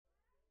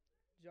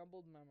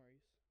Jumbled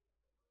memories.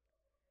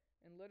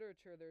 In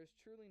literature, there is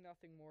truly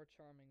nothing more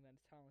charming than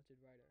a talented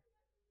writer,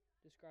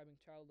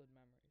 describing childhood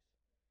memories.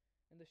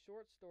 In the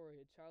short story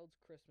A Child's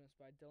Christmas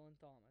by Dylan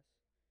Thomas,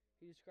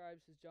 he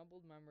describes his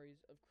jumbled memories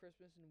of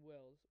Christmas in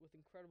Wales with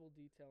incredible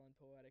detail and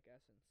poetic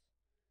essence.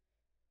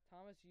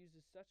 Thomas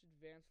uses such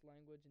advanced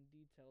language and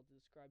detail to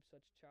describe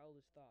such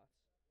childish thoughts.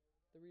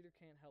 The reader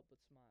can't help but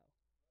smile.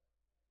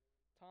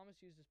 Thomas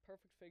uses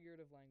perfect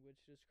figurative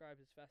language to describe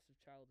his festive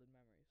childhood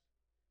memories.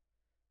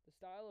 The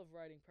style of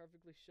writing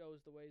perfectly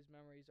shows the ways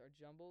memories are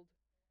jumbled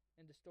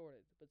and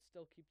distorted, but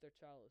still keep their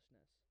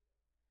childishness.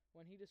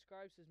 When he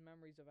describes his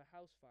memories of a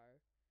house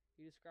fire,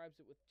 he describes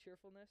it with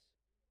cheerfulness,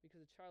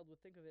 because a child would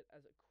think of it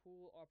as a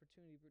cool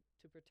opportunity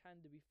to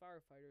pretend to be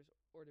firefighters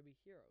or to be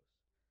heroes,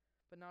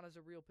 but not as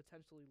a real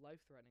potentially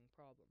life-threatening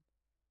problem.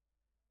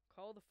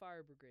 "Call the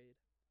fire brigade,"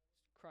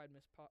 cried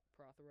Miss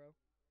Prothero,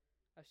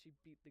 as she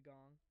beat the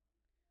gong.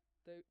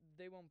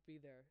 They won't be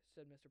there,"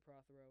 said Mr.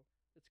 Prothero.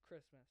 "It's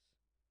Christmas."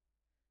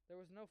 There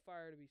was no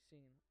fire to be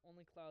seen,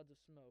 only clouds of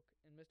smoke,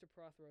 and Mr.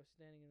 Prothero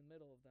standing in the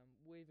middle of them,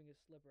 waving his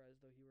slipper as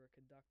though he were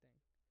conducting.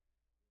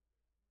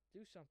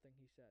 "Do something,"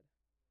 he said,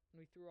 and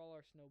we threw all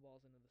our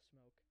snowballs into the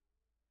smoke.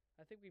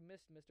 I think we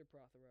missed Mr.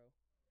 Prothero,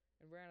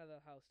 and ran out of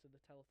the house to the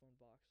telephone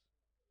box.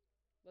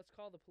 "Let's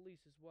call the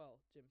police as well,"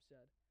 Jim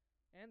said,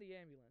 "and the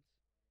ambulance,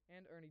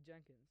 and Ernie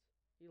Jenkins.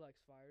 He likes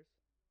fires."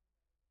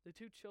 The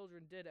two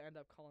children did end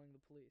up calling the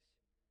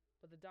police,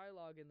 but the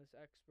dialogue in this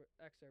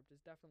excerpt is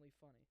definitely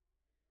funny.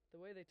 The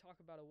way they talk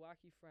about a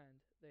wacky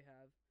friend they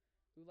have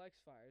who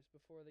likes fires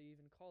before they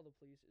even call the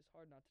police is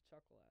hard not to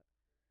chuckle at.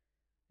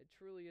 It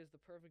truly is the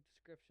perfect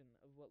description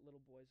of what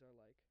little boys are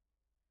like.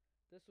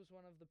 This was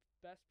one of the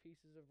best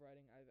pieces of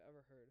writing I've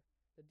ever heard.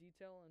 The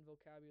detail and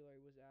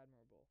vocabulary was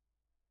admirable.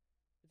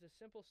 It's a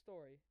simple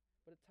story,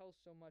 but it tells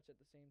so much at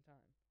the same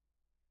time.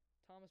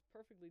 Thomas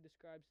perfectly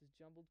describes his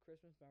jumbled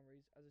Christmas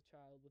memories as a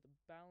child with a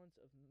balanced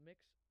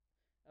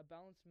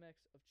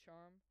mix of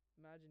charm,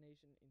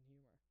 imagination, and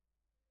humor.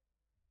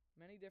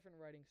 Many different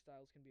writing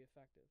styles can be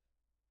effective.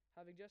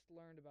 Having just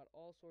learned about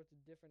all sorts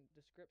of different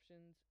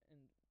descriptions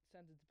and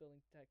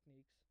sentence-building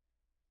techniques,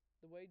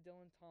 the way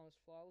Dylan Thomas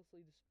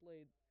flawlessly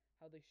displayed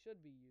how they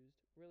should be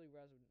used really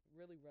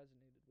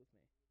resonated with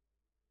me.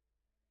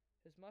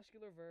 His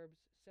muscular verbs,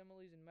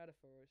 similes, and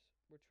metaphors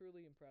were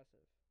truly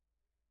impressive.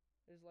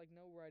 It is like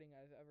no writing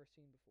I've ever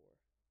seen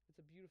before. It's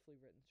a beautifully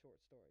written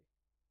short story.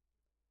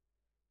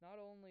 Not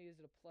only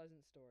is it a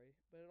pleasant story,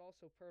 but it is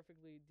also a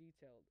perfectly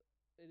detailed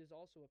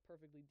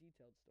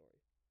story.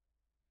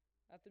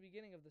 At the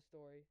beginning of the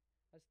story,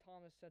 as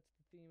Thomas sets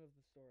the theme of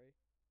the story,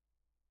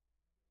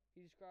 he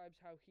describes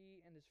how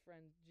he and his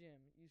friend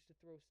Jim used to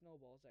throw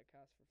snowballs at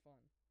cats for fun.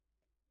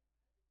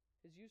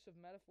 His use of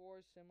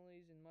metaphors,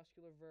 similes, and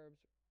muscular verbs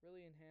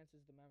really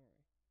enhances the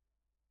memory.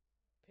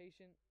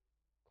 Patient,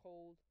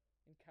 cold,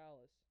 and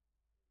callous,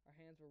 our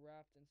hands were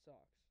wrapped in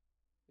socks.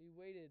 We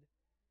waited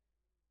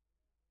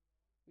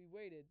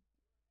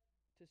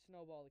to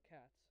snowball the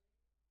cats,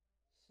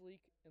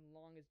 sleek and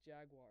long as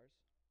jaguars,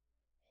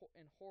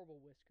 and horrible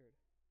whiskered,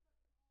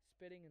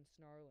 spitting and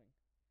snarling.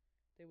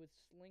 They would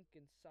slink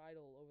and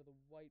sidle over the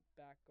white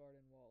back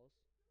garden walls,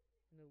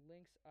 and the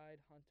lynx-eyed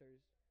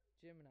hunters,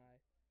 Jim and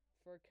I,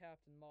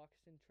 fur-capped and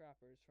moccasined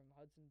trappers from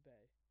Hudson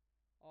Bay,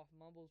 off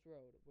Mumbles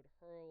Road, would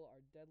hurl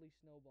our deadly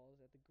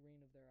snowballs at the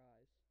green of their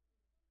eyes.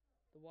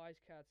 The wise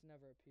cats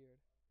never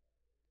appeared.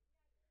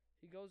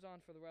 He goes on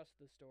for the rest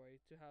of the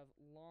story to have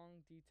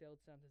long,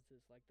 detailed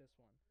sentences like this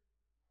one.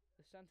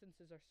 The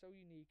sentences are so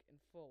unique and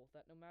full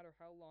that no matter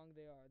how long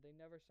they are, they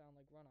never sound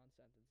like run-on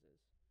sentences.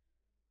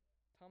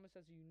 Thomas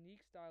has a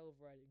unique style of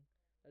writing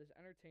that is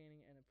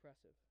entertaining and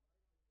impressive.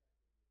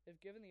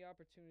 If given the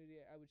opportunity,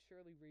 I would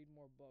surely read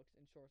more books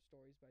and short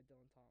stories by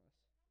Dylan Thomas.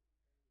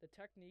 The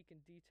technique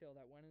and detail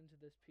that went into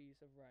this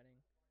piece of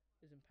writing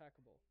is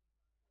impeccable.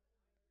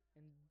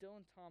 And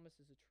Dylan Thomas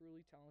is a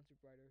truly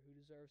talented writer who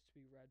deserves to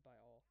be read by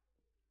all.